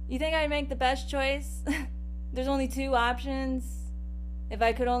 You think I'd make the best choice? There's only 2 options. If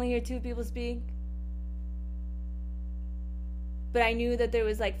I could only hear 2 people speak. But I knew that there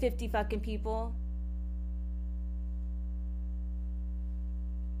was like 50 fucking people.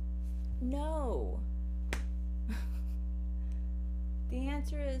 No. The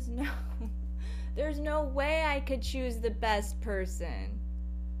answer is no. There's no way I could choose the best person.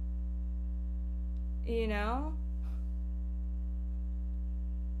 You know?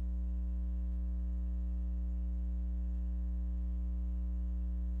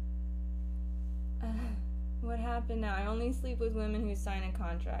 What happened now? I only sleep with women who sign a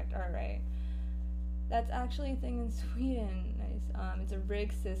contract. Alright. That's actually a thing in Sweden. Nice. It's a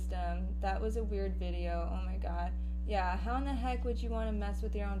rigged system. That was a weird video. Oh my god. Yeah, how in the heck would you want to mess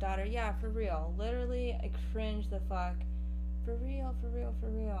with your own daughter? Yeah, for real. Literally, I cringe the fuck. For real, for real, for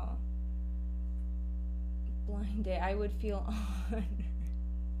real. Blind date. I would feel honored.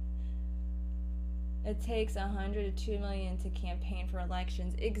 It takes 100 to 2 million to campaign for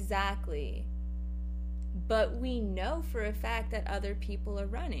elections. Exactly. But we know for a fact that other people are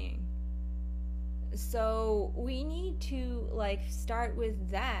running. So we need to, like, start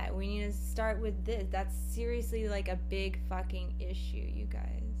with that. We need to start with this. That's seriously, like, a big fucking issue, you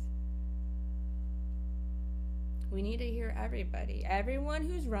guys. We need to hear everybody. Everyone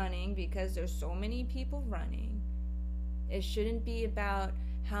who's running, because there's so many people running. It shouldn't be about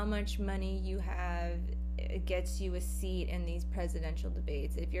how much money you have gets you a seat in these presidential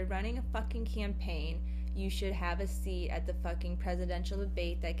debates. If you're running a fucking campaign, you should have a seat at the fucking presidential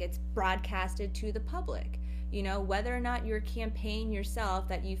debate that gets broadcasted to the public. You know, whether or not your campaign yourself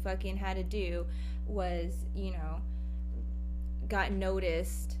that you fucking had to do was, you know, got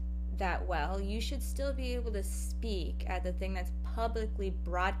noticed that well, you should still be able to speak at the thing that's publicly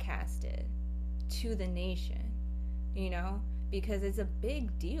broadcasted to the nation, you know, because it's a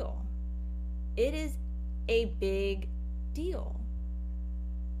big deal. It is a big deal.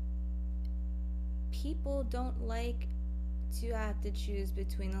 People don't like to have to choose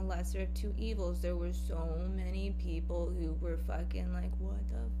between the lesser of two evils. There were so many people who were fucking like, what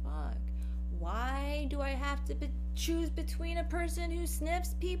the fuck? Why do I have to choose between a person who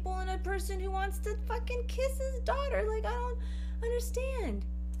sniffs people and a person who wants to fucking kiss his daughter? Like, I don't understand.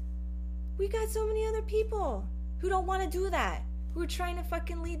 We got so many other people who don't want to do that, who are trying to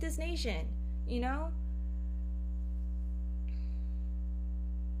fucking lead this nation, you know?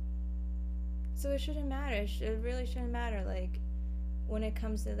 So it shouldn't matter. It really shouldn't matter, like, when it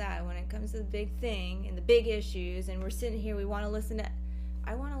comes to that, when it comes to the big thing and the big issues, and we're sitting here, I want to listen to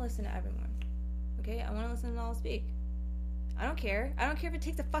everyone, okay? I want to listen to them all speak. I don't care if it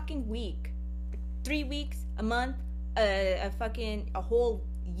takes a fucking week, 3 weeks, a month, a whole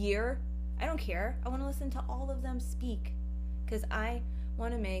year. I don't care. I want to listen to all of them speak, because I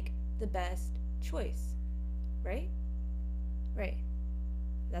want to make the best choice, right? Right.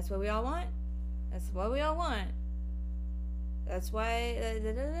 That's what we all want. That's what we all want. That's why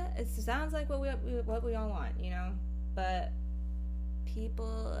it sounds like what we all want, you know? But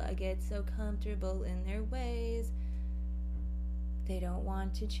people get so comfortable in their ways. They don't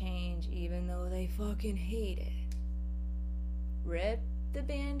want to change even though they fucking hate it. Rip the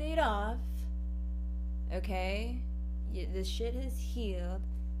Band-Aid off. Okay? This shit has healed.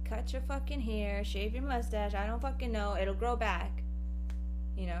 Cut your fucking hair. Shave your mustache. I don't fucking know. It'll grow back.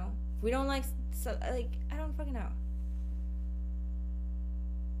 You know? If we don't like I don't fucking know.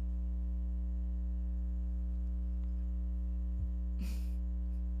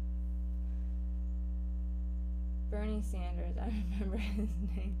 Bernie Sanders, I remember his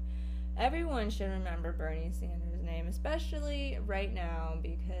name. Everyone should remember Bernie Sanders' name, especially right now,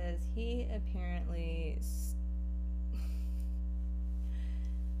 because he apparently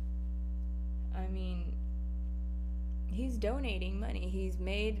he's donating money. He's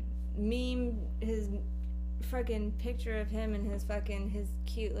made his fucking picture of him and his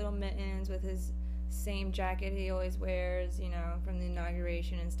cute little mittens with his same jacket he always wears, you know, from the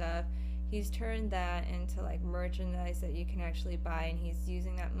inauguration and stuff. He's turned that into like merchandise that you can actually buy, and he's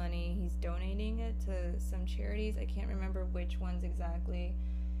using that money, he's donating it to some charities. I can't remember which ones exactly.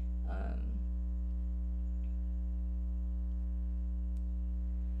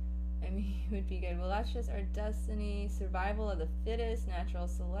 It would be good. Well, that's just our destiny. Survival of the fittest, natural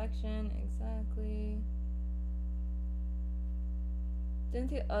selection. Exactly. Didn't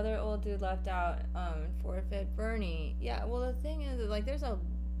the other old dude left out forfeit? Bernie. Yeah, well, the thing is, like, there's a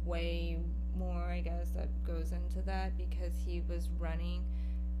way more, I guess, that goes into that, because he was running.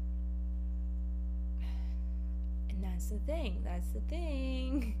 And that's the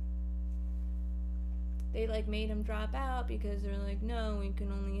thing. They, like, made him drop out because they're like, no, we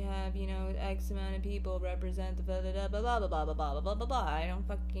can only have, you know, X amount of people represent the blah, blah, blah, blah, blah, blah, blah, blah, blah, blah, blah. I don't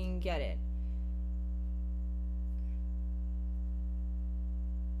fucking get it.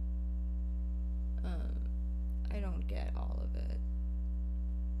 I don't get all of it.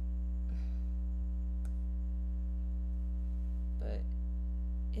 But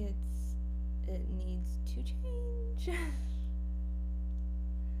it needs to change.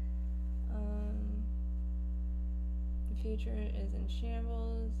 The future is in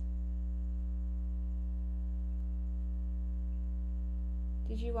shambles.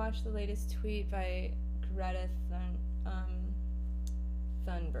 Did you watch the latest tweet by Greta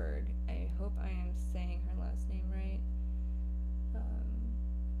Thunberg? I hope I am saying her last name right.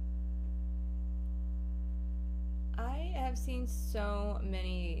 I have seen so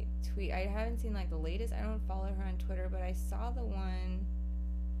many tweets. I haven't seen like the latest. I don't follow her on Twitter, but I saw the one.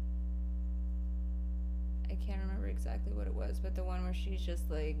 I can't remember exactly what it was, but the one where she's just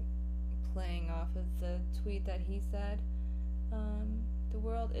like playing off of the tweet that he said. The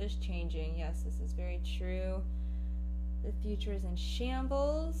world is changing. Yes, this is very true. The future is in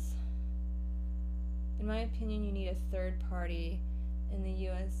shambles. In my opinion, you need a third party in the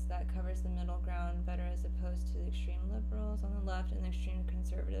U.S. that covers the middle ground better, as opposed to the extreme liberals on the left and the extreme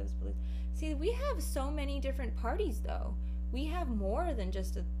conservatives. See, we have so many different parties, though. We have more than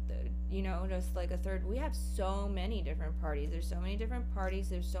just just like a third. We have so many different parties. There's so many different parties.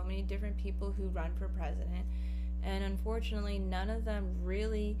 There's so many different people who run for president. And unfortunately, none of them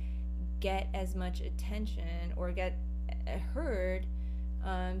really get as much attention or get heard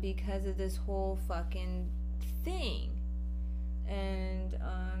because of this whole fucking thing. And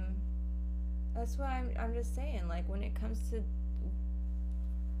that's why I'm just saying, like, when it comes to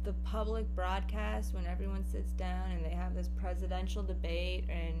the public broadcast, when everyone sits down and they have this presidential debate,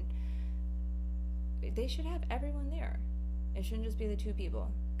 and they should have everyone there. It shouldn't just be the two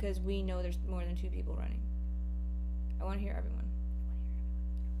people, because we know there's more than two people running. I want to hear everyone.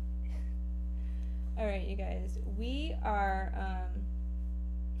 All right, you guys. We are.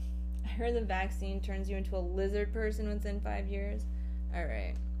 I heard the vaccine turns you into a lizard person within 5 years. All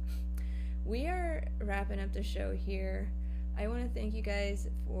right. We are wrapping up the show here. I want to thank you guys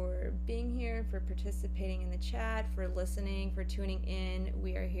for being here, for participating in the chat, for listening, for tuning in.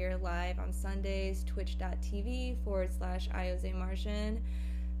 We are here live on Sundays, twitch.tv/IOZMartian.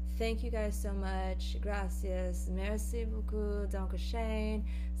 Thank you guys so much. Gracias. Merci beaucoup. Dankeschön.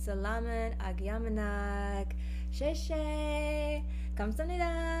 Salamat. Agyamanak. Sheshe.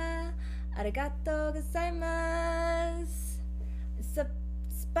 Kamsahamnida. Arigatou gozaimasu.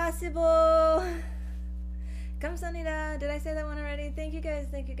 Spasibo. Kamsahamnida. Did I say that one already? Thank you guys.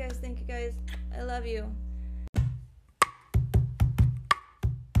 Thank you guys. Thank you guys. I love you.